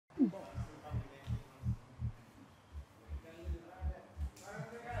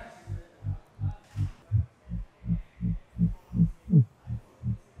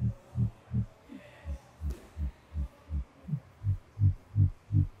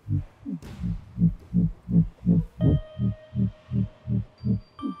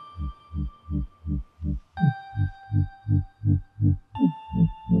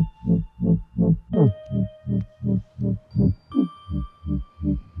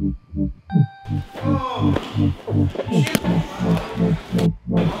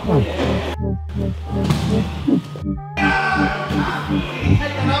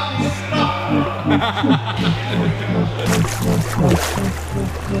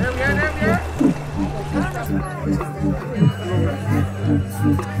There we are, there we are.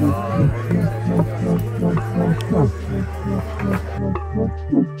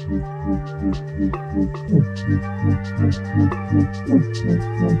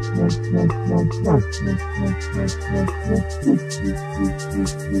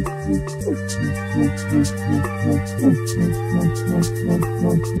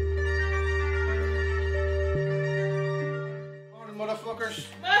 Morning, motherfuckers.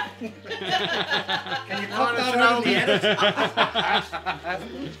 Can you cut that out in the edit?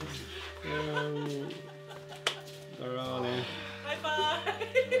 They're all in. High five!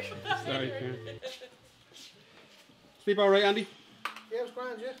 Sorry, Karen. Sleep all right, Andy? Yeah, it was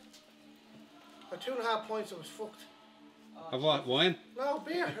grand, yeah. At 2.5 points, I was fucked. Of what? Wine? No,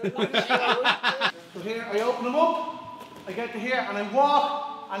 beer. So here, I open them up, I get to here, and I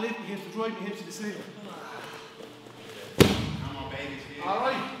walk, and lift my hips, and drive my hips to the ceiling.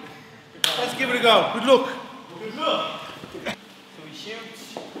 Alright, let's give it a go. Good luck. Good luck. So he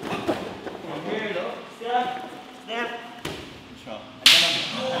shoots. From here, look. Step. Step. Shot. And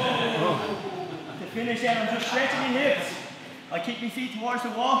then to finish then, I'm just stretching my hips. I kick my feet towards the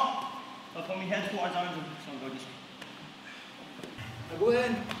wall. I'll put my head towards arms. So I'll go this way. I go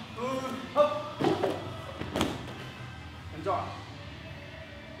in, up, and down.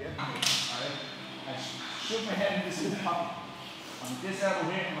 Yeah. Alright. I shoot my head into this pocket. On this elbow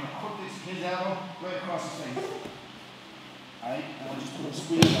here, I'm going to put his elbow right across his face. Alright, and I'll just put a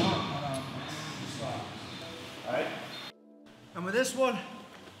squeeze on. Alright. And with this one,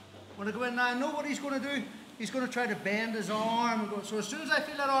 when I go in now, I know what he's going to do. He's going to try to bend his arm. So as soon as I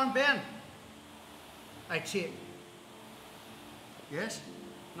feel that arm bend, I take. Yes?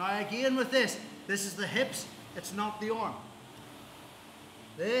 Now again with this is the hips, it's not the arm.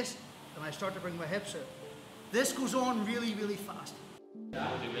 This, and I start to bring my hips out. This goes on really, really fast.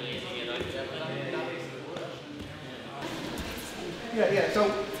 Yeah, so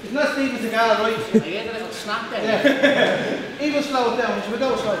it's not Steven Seagal, right? I get a little snap there. Yeah. He will slow it down, so we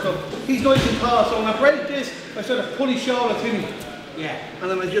go slow. So he's nice and tall, so when I break this, I sort of pull his shoulder to me. Yeah. And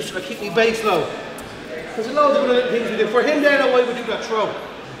then I keep my base low. There's a lot of other things we do. For him there, though, I would do that throw.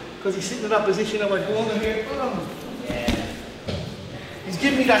 Because he's sitting in that position, I would go under here. Yeah. He's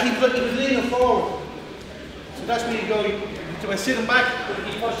giving me that, he was leaning forward. So that's where you go. So I sit him back.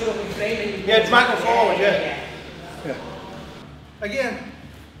 He push it up and frame. Yeah, back and forward, yeah. Again,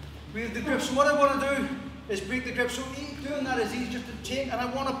 we have the grip. So what I want to do is break the grip. So doing that is easy just to take, and I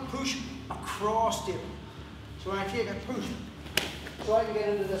want to push across it. So when I take and push, so I can get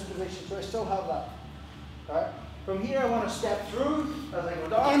into this position. So I still have that. Alright. From here I want to step through as I go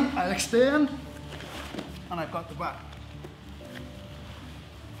down. I'll extend, and I've got the back.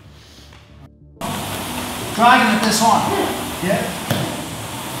 Dragging at this on. Yeah.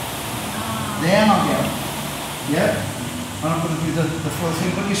 Then I'll get it. Yeah. I'm not going to do the full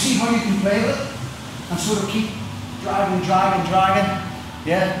thing, but you see how you can play with it and sort of keep dragging.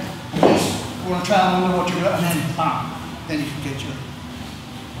 Yeah. And just want to try and remember what you're doing, and then bam. Then you can get your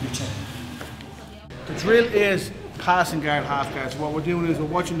tip. The drill is passing guard, half guard. So what we're doing is we're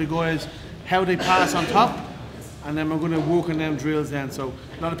watching the guys how they pass on top, and then we're going to work on them drills then. So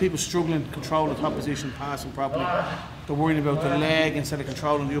a lot of people struggling to control the top position, passing properly. They're worrying about the leg instead of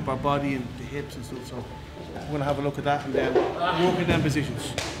controlling the upper body and the hips and stuff. So we're going to have a look at that and then work in them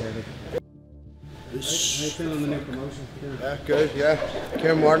positions. How you feeling on the new promotion? Yeah, good, yeah.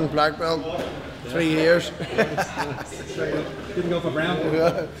 Kim Martin, black belt, 3 years. Didn't go for brown?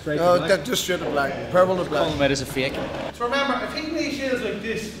 No, just straight to black, purple to black. Calling it as a fake. So remember, if he knee shields like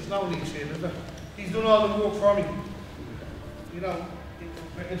this, there's no knee shield, is there? He's done all the work for me. You know,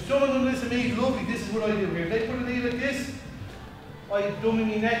 if some of them listen to me, lovely, this is what I do here. If they put a knee like this, I dumb in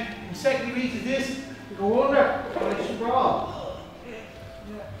my neck. The second he reaches this, you go under, and I sprawl.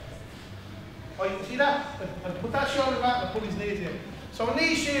 You see that? I put that shoulder back and I put his knees in. So a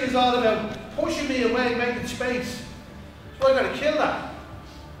knee shield is all about pushing me away, making space. So I've got to kill that.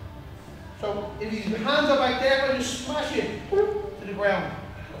 So if his hands are back there, I just smash it to the ground.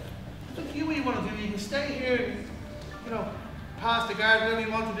 It's up to you what you want to do. You can stay here, you know, pass the guard, whatever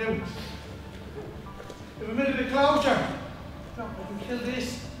you want to do. If I'm in the closure, I can kill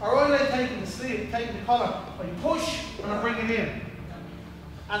this. Or I like taking the sleeve, taking the collar. I push and I bring it in.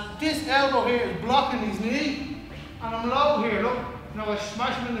 And this elbow here is blocking his knee, and I'm low here, look. Now I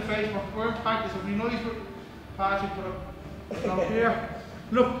smash him in the face, we're in practice, it'll be nice with passing, put up here.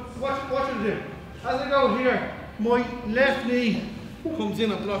 Look, watch what I do. As I go here, my left knee comes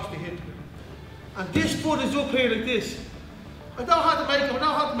in and blocks the hip. And this foot is up here like this. I don't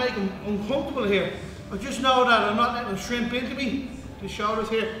have to make him uncomfortable here. I just know that I'm not letting him shrimp into me. the shoulders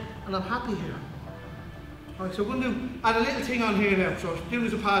here, and I'm happy here. Alright, so I'm going to add a little thing on here now, so do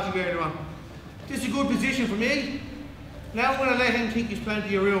as a passing earlier on. This is a good position for me. Now I'm going to let him think he's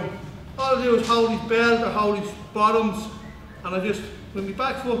plenty of room. All I do is hold his belt or hold his bottoms, and I just, with my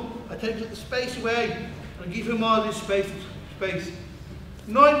back foot, I take a little space away, and I give him all this space.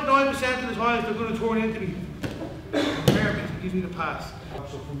 99% of the time they're going to turn into me. Perfect, it gives me the pass.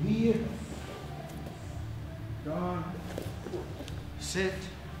 So from here, down, sit,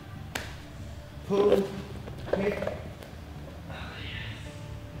 pull, kick.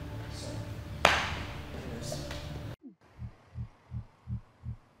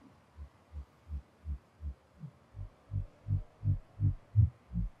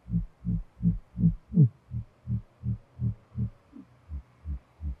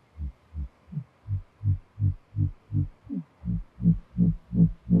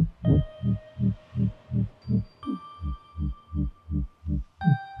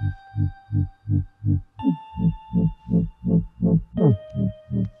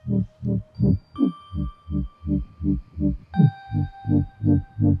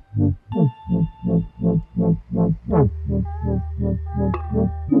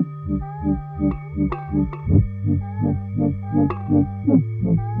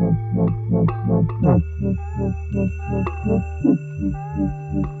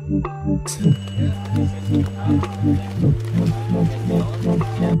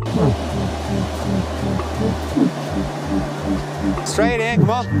 Straight in, come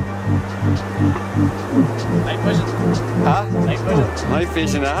on. Night vision. Huh? Night vision. Night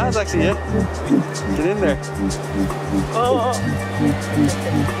vision, that's actually it. Get in there. Oh.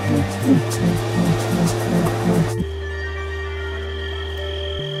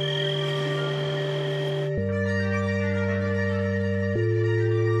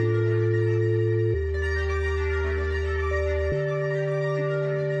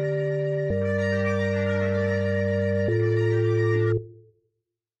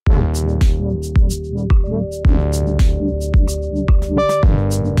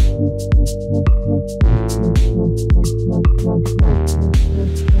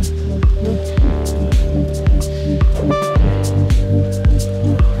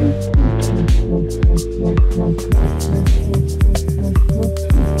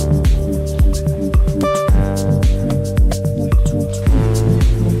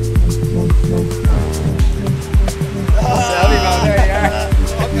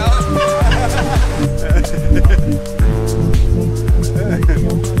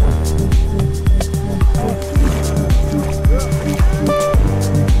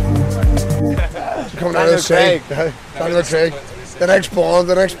 Coming out of the Craig. Craig. The next bond.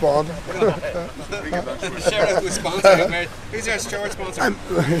 Share it with sponsor, mate. Who's our short sponsor?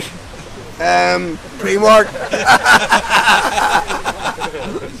 Primark.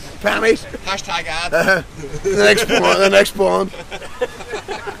 Pennies. Hashtag ad. The next bond.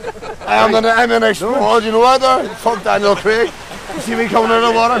 I'm the next bond. You know what though? Fuck Daniel Craig. You see me coming out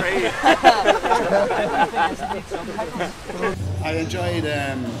of the water. I enjoyed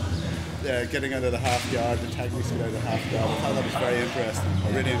getting out of the half yard, the techniques to get out of the half yard. I thought that was very interesting. I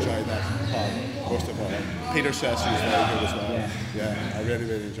really enjoyed that part, most of all. Peter's session was very good as well. Yeah, I really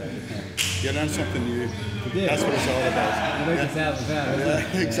enjoyed it. You learn something new. That's what it's all about.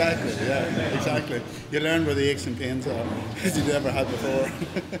 Exactly. You learn where the aches and pains are, as you never had before.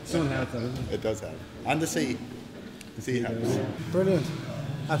 It does help. And the sea. The sea helps. Brilliant.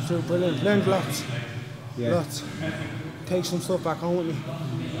 Absolutely brilliant. Learned lots. Lots. Take some stuff back home with me.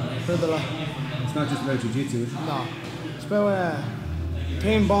 Learned a lot. It's not just about jiu-jitsu, is it? No. It's about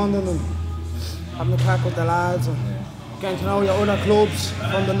team bonding and having a crack with the lads and getting to know your other clubs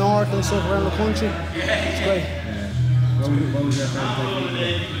from the north and stuff around the country. It's great. What was your favourite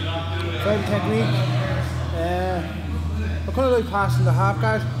technique? Favourite technique? I kind of like passing the half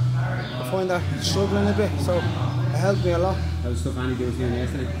guard. I find that struggling a bit, so it helped me a lot. That was stuff Andy was doing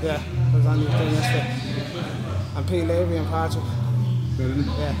yesterday? Yeah, that was Andy was doing yesterday. And Pete Lavery and Patrick. Good, isn't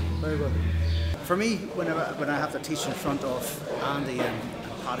it? Yeah, very good. For me, when I have to teach in front of Andy and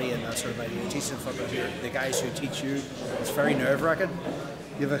Paddy and that sort of idea, teaching in front of the guys who teach you, it's very nerve-wracking.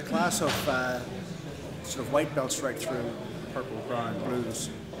 You have a class of sort of white belts right through, purple, brown, blues,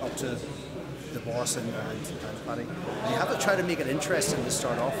 up to the boss and Paddy. And you have to try to make it interesting to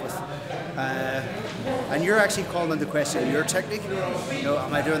start off with. And you're actually calling into question your technique. You know,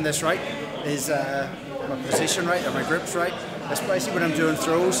 am I doing this right? Is my position right? Are my grips right? Especially when I'm doing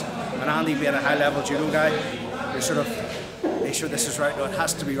throws, and Andy being a high-level judo guy, you're sort of make sure this is right. No, it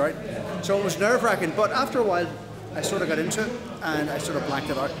has to be right. So it was nerve-wracking, but after a while, I sort of got into it, and I sort of blanked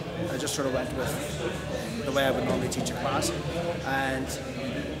it out. I just sort of went with the way I would normally teach a class, and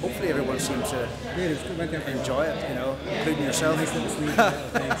hopefully everyone seems to enjoy it, you know, including yourself. Did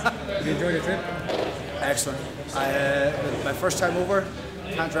you enjoy the trip? Excellent. My first time over,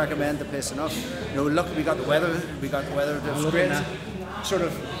 can't recommend the place enough. You know, look, we got the weather. It was great. Sort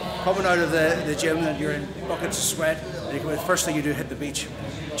of coming out of the gym and you're in buckets of sweat. The first thing you do, hit the beach,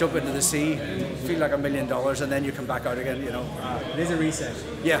 jump into the sea, feel like $1 million, and then you come back out again. You know, it is a reset.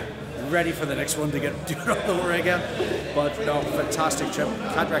 Yeah, ready for the next one to do it all over again. But no, fantastic trip.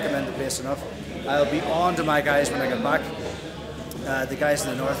 Can't recommend the place enough. I'll be on to my guys when I get back. The guys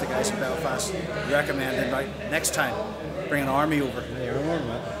in the north, the guys in Belfast, recommended like next time bring an army over. Yeah, you're warm,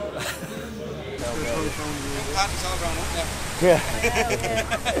 man. Patrick's all grown up now. Yeah.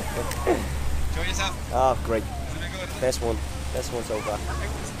 Enjoy yourself. Oh, great. Is it good? Best one so far.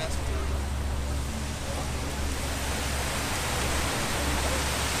 It's the best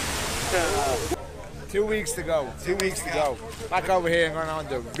one. 2 weeks to go. 2 weeks to go. Back over here and going on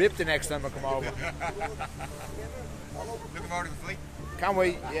to rip the next time I come over. Looking forward to the flight. Can't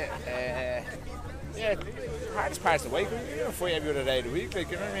wait. Yeah, hardest part's the week. You're gonna fight every other day of the week. Like,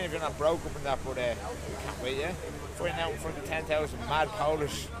 you know what I mean? If you're not broke up in that, but can't wait. Yeah, fighting out in front of 10,000 mad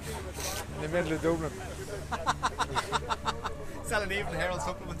Polish in the middle of Dublin. Selling even Herald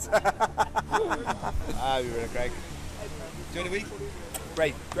supplements. We were great. Enjoy the week.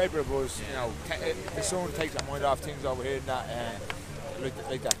 Great bit of buzz. You know, the sun takes our mind off things over here and that.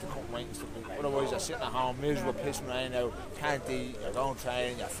 Like that, to come wait and stuff. Otherwise, you're sitting at home, miserable, pissing rain out, can't eat, you're going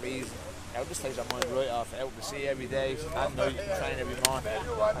training, you're freezing. Now, this takes our mind right off, out to sea every day, at night, train every morning.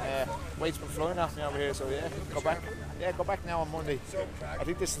 Weight's been flying off me over here, so yeah, go back. Yeah, go back now on Monday. I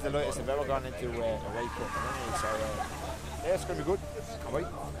think this is the lightest I've ever gone into a weight cut anyway, so yeah, it's going to be good. Can't wait.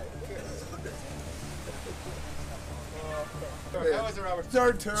 How was it, Robert?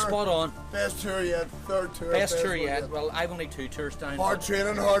 Third tour. Spot on. Best tour yet. Third tour. Best tour yet. Well, I've only 2 tours down. Hard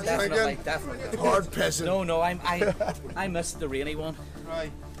training, hard drinking. Definitely. Hard pissing. No, I missed the rainy one.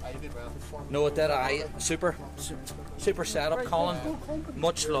 Right. You did well. No, it did. Super setup, Colin.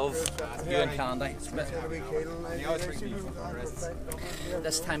 Much love. You and Candy.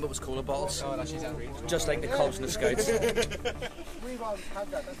 This time it was cola balls. Just like the Cubs and the Scouts.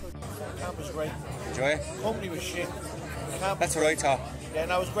 Camp was great. Enjoy it? Company was shit. That's what I thought. Yeah,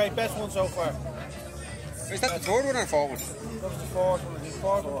 no, it was great. Best one so far. Is that the third one or fourth one? That was the fourth one. The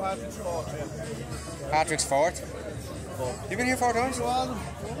fourth one, Patrick's fourth, yeah. Patrick's fourth? You've been here 4 times? No, I was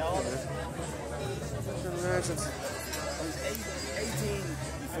 18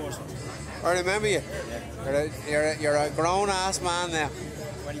 before something. I remember you. Yeah. You're a grown ass man now.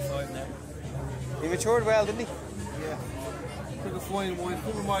 25 now. He matured well, didn't he? Yeah. Took a fine wine. A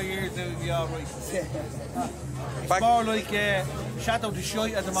couple more years, then we'll be alright. It's Back more like shadow to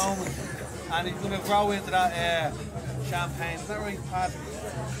shite at the moment, and he's going to grow into that champagne. Is that right, Pat?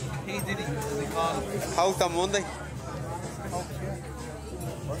 He did it, as they call it. Out on Monday.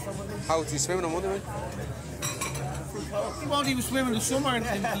 How do you swimming on Monday, man? He won't even swim in the summer and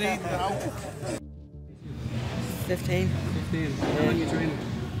bleed. 15. Fifteen. How long are you training?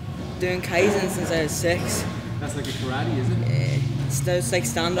 Doing Kaizen since I was 6. That's like a karate, is it? It's like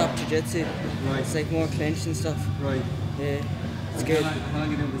stand-up jiu-jitsu. Right. It's like more clinch and stuff. Right. Yeah, it's good. How long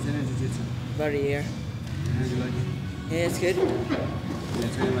are you doing Brazilian jiu-jitsu? About a year. How do you like it? Yeah, it's good. Yeah,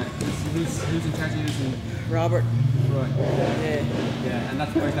 training well. Who's in charge of you? Robert. Right. Yeah. Yeah, and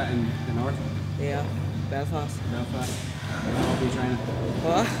that's where's that in the north? Yeah, Belfast. Belfast. How often are you training?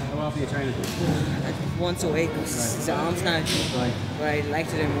 What? How often are you training? Once a week. It's exams now. Right. But I'd like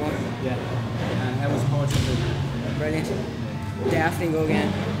to do more. Yeah. And how was Portugal? Brilliant. Definitely go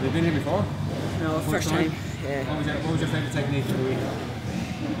again. You've been here before? No, first time. Yeah. What was your favourite technique for the week?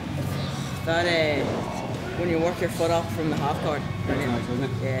 That when you work your foot up from the half guard. Brilliant. Nice,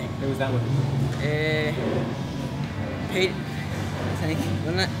 wasn't it? Yeah. Who was that with? Pete, I think,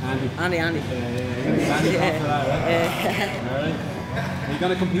 wasn't it? Andy. Yeah. For that, right? Alright. Are you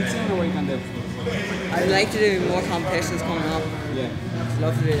going to compete soon or what are you going to do? I'd like to do more competitions coming up. Yeah. I'd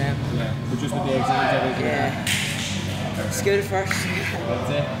love to do them. Yeah. But just with the exams, everything? Yeah. School first. That's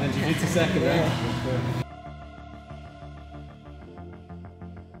it. Then jiu-jitsu second, yeah. Right?